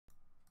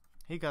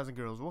Hey guys and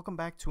girls, welcome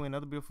back to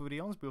another beautiful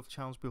video on this beautiful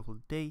channel, this beautiful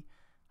day.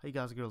 How you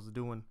guys and girls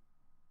doing?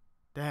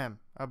 Damn,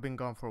 I've been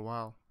gone for a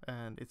while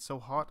and it's so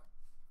hot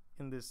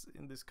in this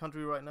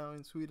country right now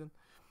in Sweden.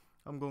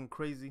 I'm going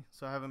crazy,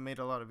 so I haven't made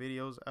a lot of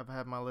videos. I've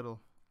had my little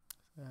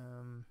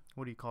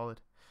what do you call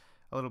it?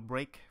 A little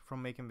break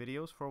from making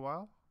videos for a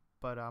while,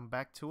 but I'm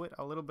back to it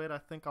a little bit. I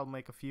think I'll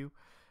make a few.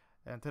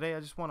 And today I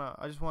just want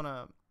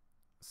to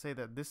say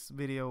that this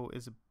video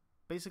is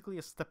basically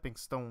a stepping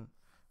stone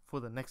for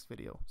the next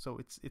video.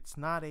 So it's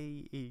not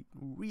a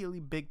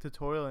really big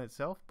tutorial in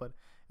itself, but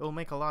it will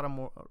make a lot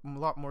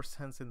more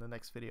sense in the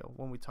next video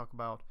when we talk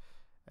about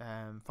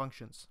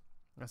functions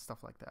and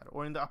stuff like that,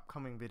 or in the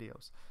upcoming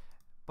videos.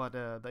 But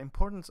the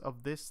importance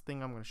of this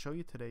thing I'm going to show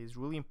you today is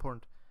really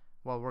important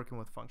while working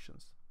with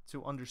functions.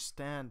 To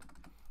understand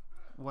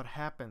what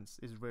happens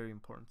is very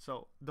important.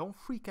 So don't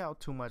freak out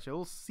too much. It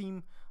will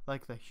seem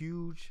like the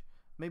huge,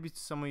 maybe to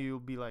some of you will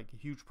be like a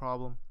huge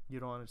problem. You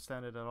don't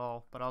understand it at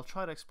all, but I'll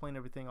try to explain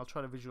everything. I'll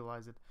try to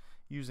visualize it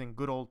using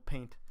good old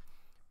paint.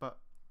 But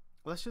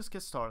let's just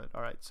get started.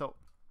 All right, so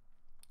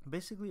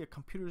basically a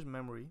computer's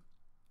memory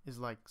is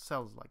like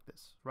cells like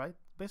this, right?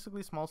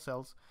 Basically small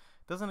cells.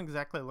 Doesn't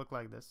exactly look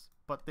like this,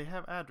 but they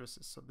have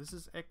addresses. So this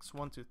is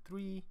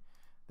x123,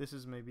 this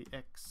is maybe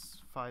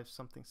x5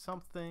 something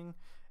something,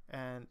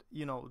 and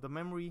you know the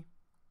memory,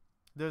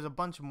 there's a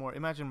bunch of more,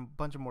 imagine a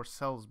bunch of more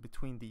cells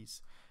between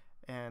these.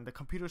 And the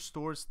computer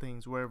stores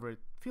things wherever it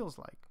feels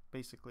like,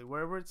 basically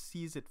wherever it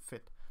sees it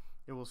fit,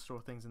 it will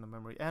store things in the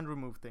memory and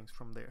remove things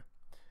from there.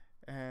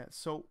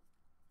 So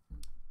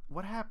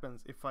what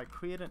happens if I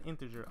create an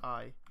integer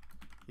I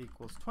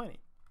equals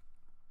 20?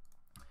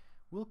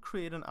 We'll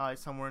create an I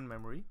somewhere in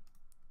memory,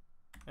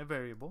 a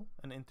variable,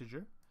 an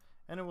integer,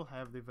 and it will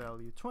have the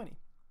value 20.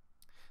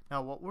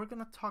 Now what we're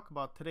going to talk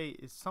about today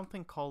is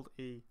something called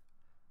a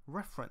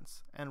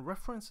reference, and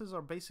references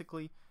are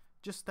basically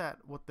just that,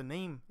 what the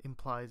name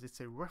implies. It's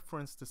a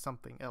reference to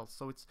something else.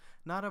 So it's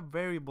not a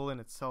variable in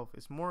itself,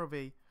 it's more of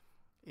a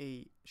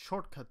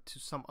shortcut to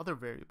some other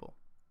variable.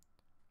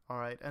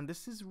 Alright, and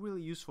this is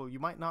really useful.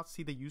 You might not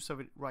see the use of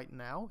it right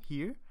now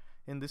here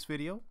in this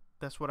video.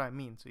 That's what I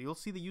mean. So you'll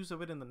see the use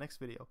of it in the next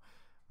video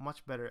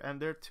much better.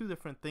 And there are two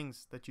different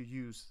things that you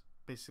use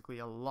basically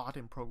a lot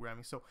in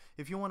programming. So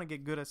if you want to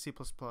get good at C++,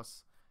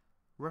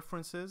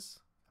 references,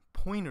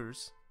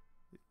 pointers,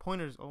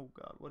 oh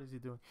god, what is he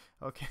doing?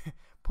 Okay,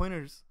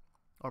 pointers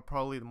are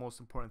probably the most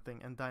important thing,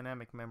 and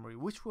dynamic memory,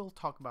 which we'll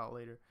talk about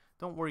later.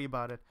 Don't worry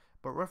about it.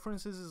 But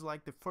references is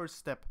like the first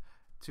step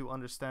to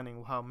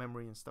understanding how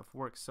memory and stuff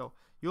works. So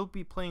you'll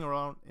be playing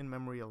around in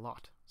memory a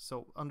lot.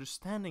 So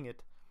understanding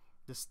it,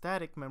 the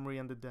static memory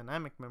and the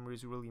dynamic memory,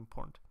 is really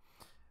important.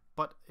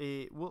 But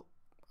we'll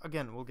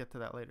get to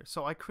that later.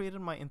 So I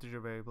created my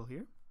integer variable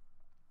here.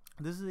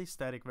 This is a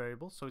static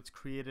variable, so it's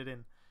created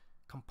in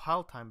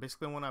compile time.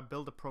 Basically when I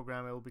build a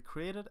program, it will be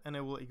created and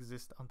it will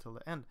exist until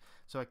the end.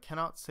 So I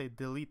cannot say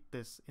delete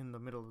this in the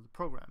middle of the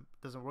program.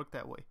 It doesn't work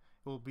that way.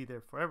 It will be there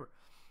forever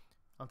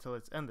until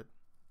it's ended.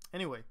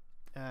 Anyway,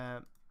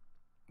 that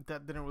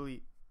didn't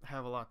really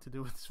have a lot to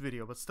do with this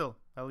video, but still,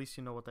 at least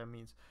you know what that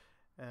means.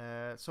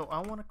 So I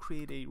want to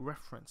create a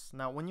reference.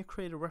 Now when you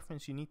create a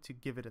reference, you need to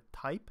give it a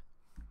type.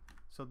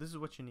 So this is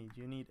what you need.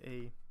 You need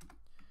a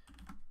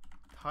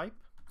type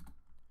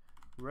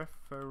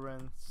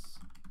reference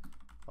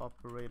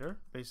operator,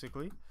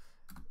 basically,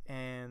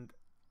 and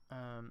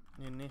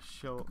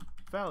initial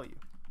value.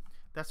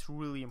 That's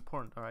really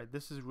important. All right,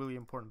 this is really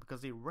important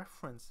because a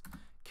reference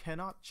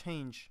cannot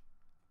change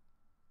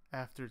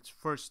after it's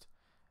first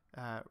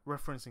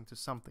referencing to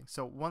something.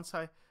 So once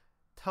I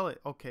tell it,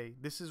 okay,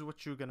 this is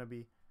what you're gonna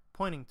be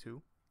pointing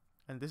to,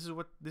 and this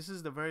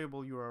is the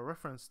variable you are a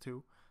reference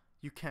to,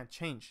 you can't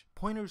change.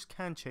 Pointers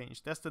can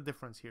change. That's the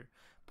difference here.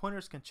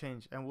 Pointers can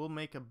change, and we'll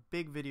make a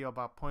big video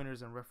about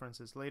pointers and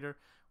references later,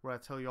 where I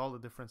tell you all the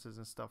differences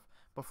and stuff.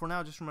 But for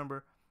now, just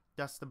remember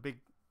that's a big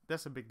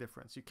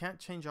difference. You can't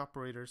change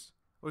operators,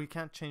 or you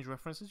can't change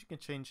references. You can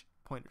change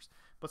pointers,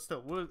 but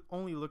still, we'll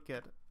only look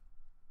at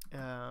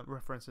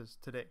references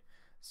today.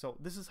 So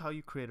this is how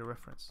you create a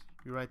reference.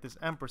 You write this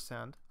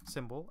ampersand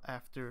symbol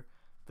after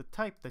the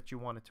type that you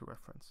wanted to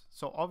reference.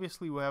 So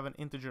obviously we have an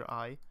integer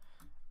I.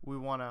 We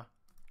want to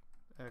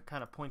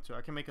kind of point to.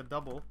 I can make a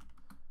double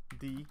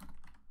d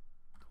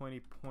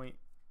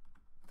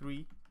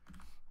 20.3.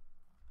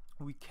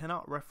 We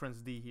cannot reference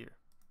d here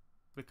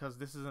because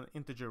this is an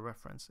integer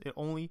reference. It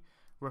only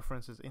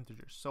references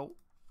integers. So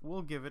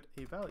we'll give it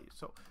a value.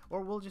 So,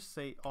 or we'll just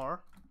say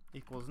r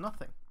equals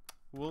nothing.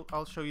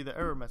 I'll show you the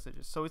error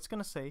messages. So it's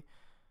gonna say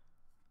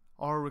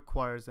r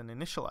requires an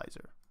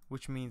initializer,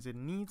 which means it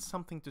needs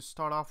something to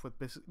start off with,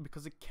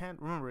 because it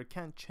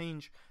can't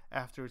change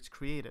after it's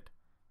created.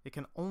 It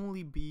can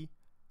only be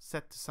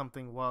set to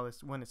something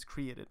when it's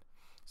created.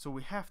 So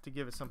we have to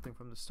give it something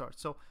from the start.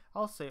 So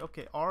I'll say,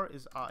 okay, r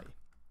is I.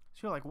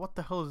 So you're like, what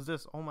the hell is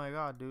this? Oh my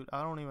god, dude,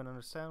 I don't even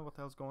understand what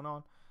the hell's going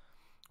on.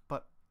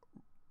 But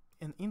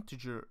an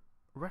integer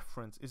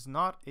reference is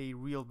not a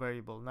real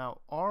variable. Now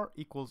r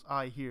equals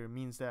I here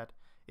means that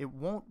it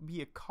won't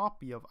be a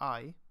copy of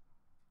I,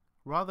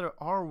 Rather,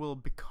 R will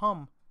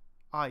become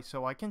I.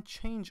 So I can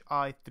change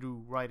I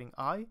through writing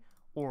I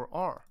or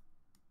R.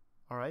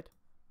 Alright?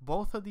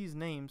 Both of these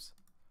names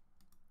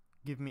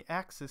give me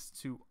access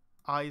to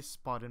I's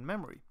spot in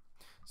memory.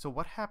 So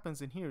what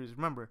happens in here is,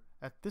 remember,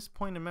 at this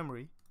point in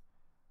memory,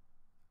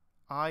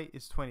 I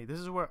is 20. This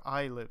is where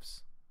I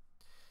lives.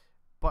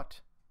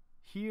 But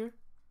here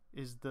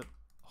is the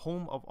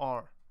home of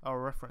R, our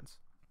reference.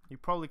 You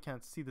probably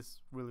can't see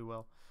this really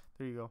well.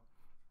 There you go.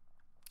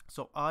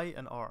 So I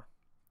and R.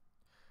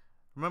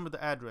 Remember,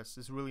 the address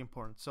is really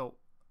important. So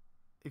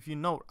if you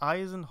note, I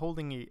isn't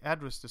holding an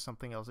address to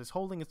something else. It's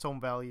holding its own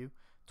value,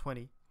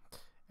 20.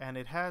 And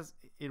it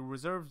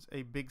reserves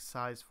a big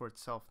size for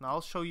itself. Now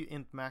I'll show you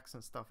int max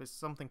and stuff. It's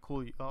something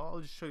cool. I'll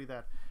just show you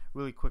that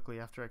really quickly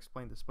after I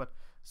explain this. But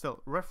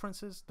still,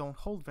 references don't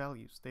hold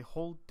values. They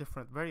hold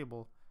different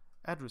variable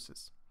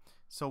addresses.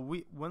 So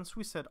once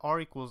we said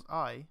R equals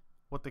I,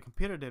 what the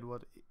computer did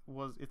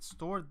was it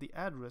stored the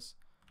address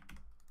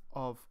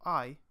of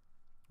I,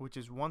 which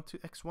is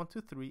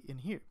x123 in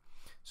here.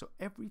 So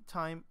every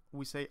time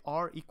we say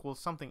R equals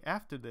something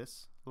after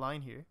this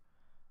line here,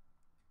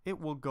 it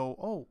will go,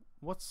 oh,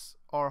 what's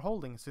R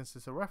holding since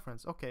it's a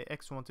reference? Okay,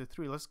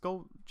 x123. Let's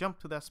go jump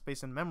to that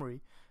space in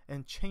memory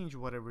and change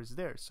whatever is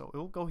there. So it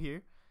will go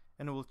here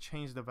and it will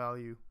change the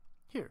value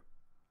here.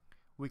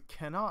 We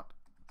cannot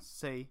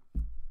say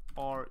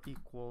R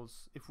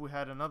equals, if we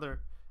had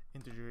another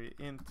integer,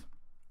 int,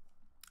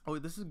 oh,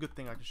 this is a good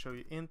thing I can show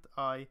you, int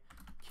I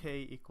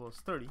k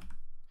equals 30.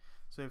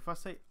 So if I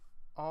say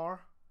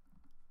R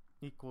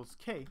equals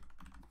k,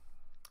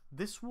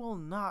 this will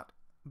not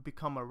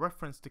become a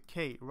reference to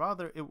k.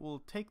 Rather, it will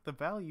take the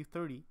value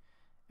 30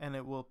 and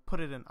it will put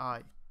it in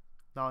I.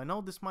 Now I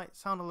know this might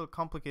sound a little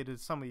complicated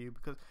to some of you,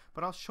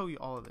 but I'll show you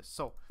all of this.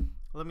 So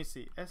let me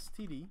see,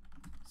 std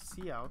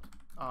cout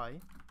I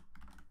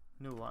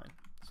new line.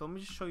 So let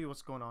me just show you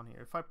what's going on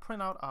here. If I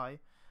print out I,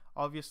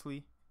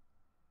 obviously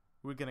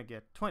we're gonna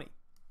get 20.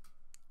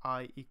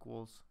 I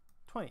equals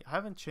 20. I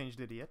haven't changed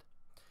it yet.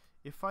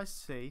 If I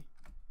say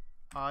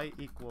I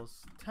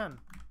equals 10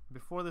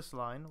 before this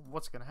line,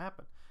 what's gonna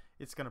happen?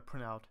 It's gonna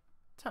print out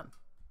 10.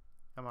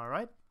 Am I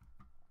right?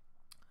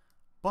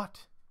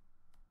 But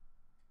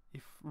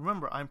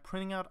remember, I'm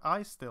printing out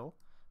I still,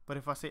 but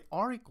if I say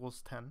R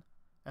equals 10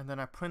 and then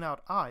I print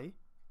out I,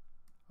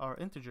 our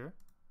integer,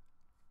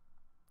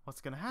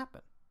 what's gonna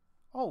happen?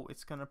 Oh,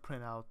 it's gonna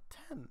print out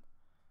 10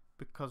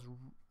 because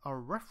our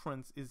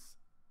reference is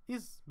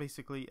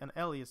basically an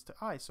alias to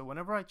I. So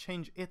whenever I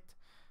change it,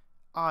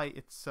 I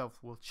itself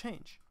will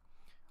change.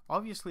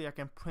 Obviously, I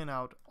can print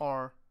out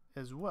R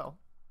as well,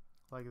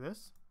 like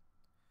this,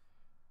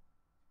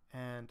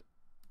 and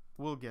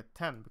we'll get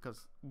 10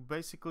 because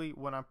basically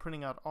when I'm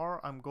printing out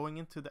R, I'm going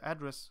into the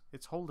address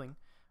it's holding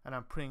and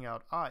I'm printing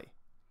out I.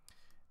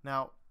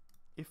 Now,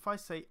 if I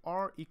say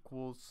R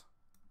equals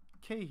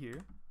k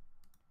here,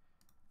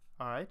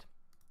 alright,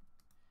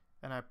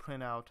 and I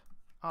print out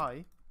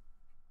I,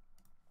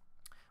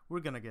 we're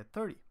gonna get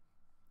 30.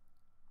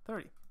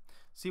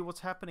 See, what's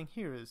happening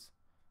here is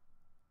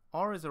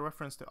R is a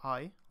reference to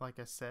I, like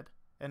I said,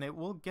 and it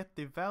will get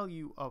the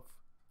value of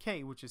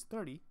k, which is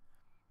 30,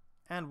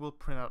 and we'll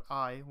print out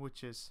I,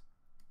 which is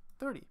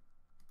 30.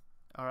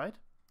 Alright,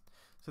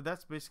 so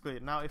that's basically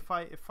it. Now if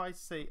I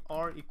say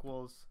R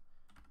equals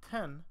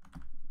 10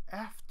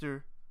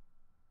 after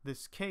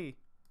this k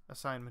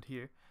assignment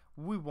here,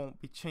 we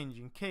won't be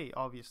changing k,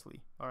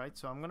 obviously. Alright,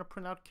 so I'm gonna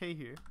print out k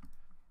here.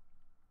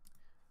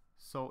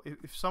 So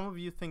if some of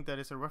you think that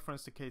it's a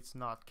reference to k, it's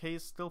not. K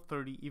is still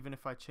 30 even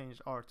if I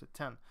changed R to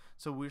 10.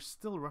 So we're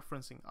still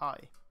referencing I.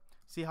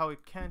 See how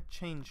it can't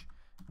change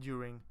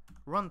during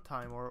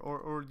runtime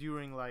or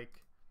during,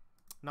 like,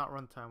 not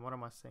runtime, what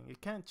am I saying?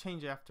 It can't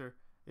change after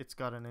it's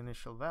got an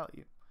initial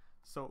value.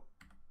 So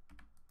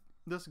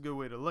that's a good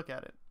way to look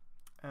at it.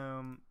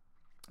 And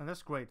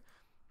that's great.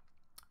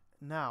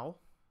 Now,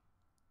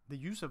 the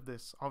use of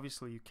this,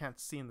 obviously you can't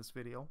see in this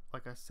video,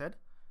 like I said.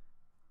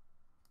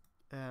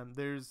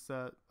 There's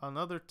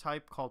another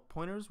type called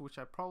pointers, which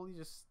I probably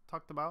just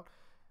talked about.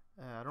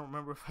 I don't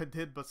remember if I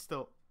did, but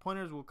still,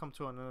 pointers will come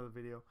to another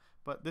video.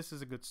 But this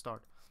is a good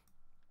start.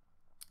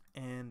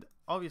 And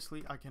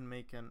obviously, I can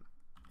make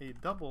a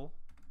double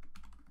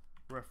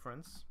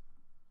reference,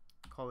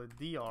 call it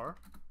dr,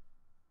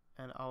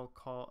 and I'll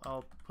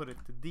put it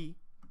to d.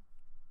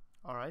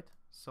 All right.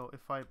 So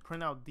if I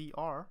print out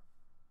dr,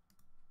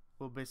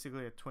 we'll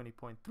basically get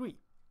 20.3,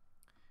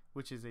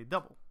 which is a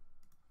double.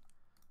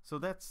 So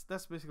that's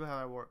basically how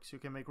that works. You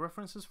can make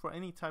references for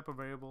any type of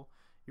variable,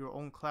 your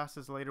own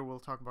classes. Later we'll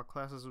talk about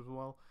classes as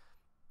well.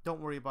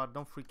 Don't worry about it,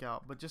 don't freak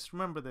out, but just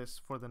remember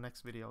this for the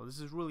next video. This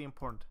is really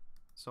important.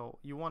 So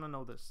you want to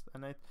know this,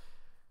 and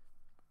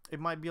it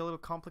might be a little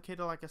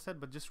complicated, like I said,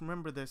 but just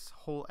remember this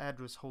whole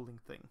address holding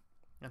thing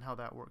and how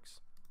that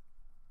works.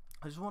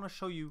 I just want to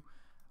show you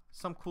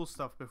some cool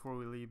stuff before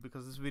we leave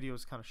because this video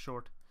is kind of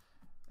short.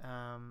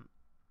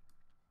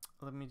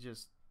 Let me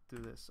just do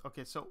this.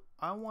 Okay, so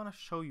I want to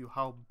show you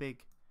how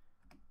big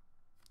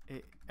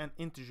an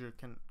integer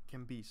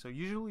can be. So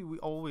usually we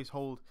always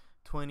hold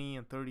 20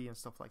 and 30 and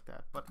stuff like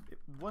that. But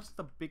what's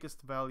the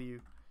biggest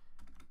value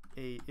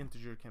a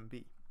integer can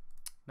be?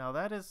 Now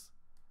that is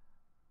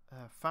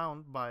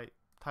found by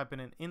typing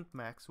in int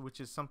max, which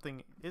is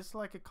something, it's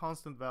like a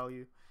constant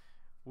value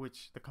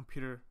which the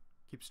computer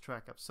keeps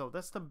track of. So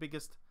that's the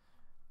biggest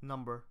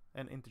number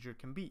an integer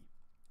can be,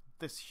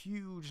 this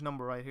huge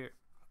number right here.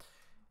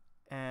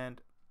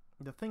 And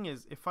the thing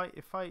is, if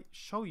I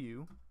show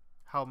you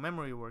how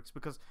memory works,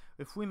 because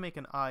if we make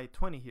an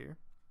I-20 here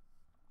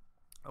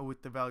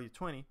with the value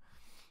 20,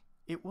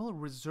 it will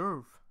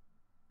reserve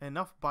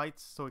enough bytes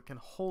so it can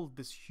hold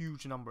this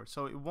huge number.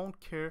 So it won't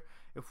care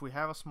if we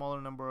have a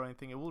smaller number or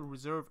anything. It will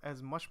reserve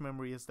as much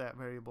memory as that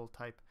variable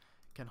type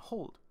can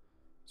hold.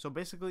 So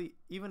basically,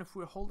 even if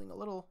we're holding a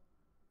little,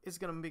 it's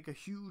gonna make a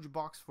huge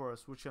box for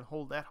us which can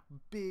hold that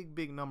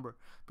big number,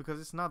 because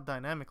it's not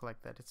dynamic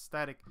like that, it's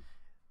static.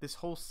 This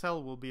whole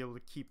cell will be able to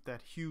keep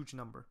that huge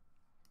number.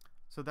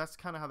 So that's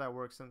kind of how that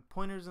works. And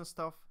pointers and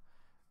stuff,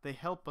 they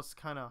help us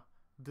kind of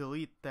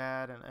delete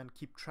that and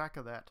keep track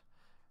of that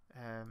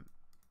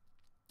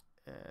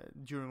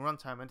during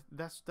runtime. And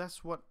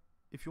that's what,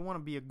 if you want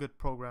to be a good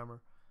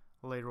programmer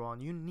later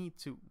on, you need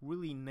to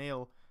really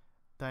nail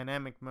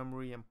dynamic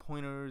memory and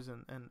pointers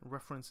and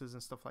references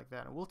and stuff like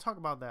that. And we'll talk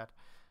about that,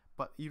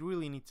 but you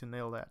really need to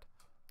nail that.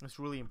 It's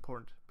really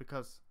important,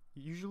 because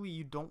usually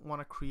you don't want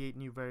to create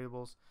new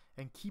variables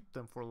and keep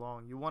them for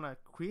long. You want to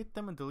create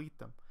them and delete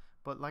them.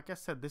 But like I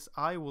said, this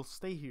I will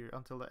stay here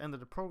until the end of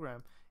the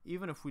program,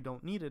 even if we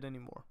don't need it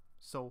anymore.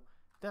 So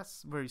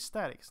that's very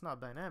static, it's not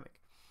dynamic.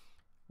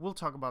 We'll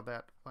talk about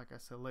that, like I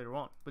said, later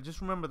on. But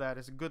just remember that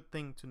it's a good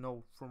thing to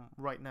know from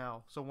right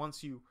now. So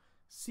once you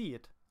see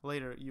it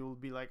later, you'll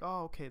be like,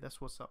 oh, okay, that's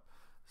what's up.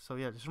 So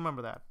yeah, just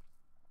remember that.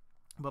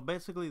 But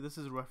basically, this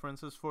is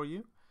references for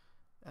you.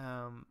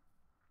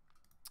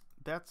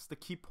 That's the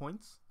key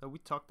points that we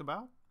talked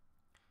about.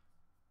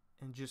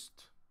 And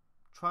just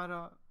try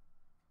to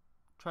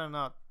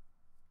not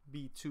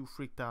be too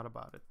freaked out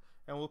about it.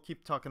 And we'll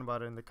keep talking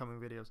about it in the coming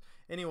videos.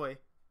 Anyway,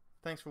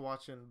 thanks for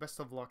watching. Best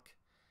of luck.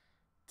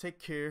 Take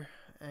care,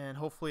 and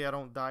hopefully I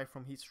don't die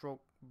from heat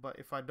stroke. But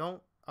if I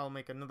don't, I'll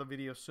make another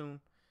video soon,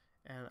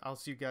 and I'll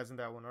see you guys in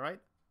that one. Alright?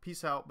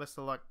 Peace out. Best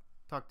of luck.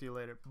 Talk to you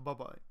later.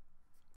 Bye-bye.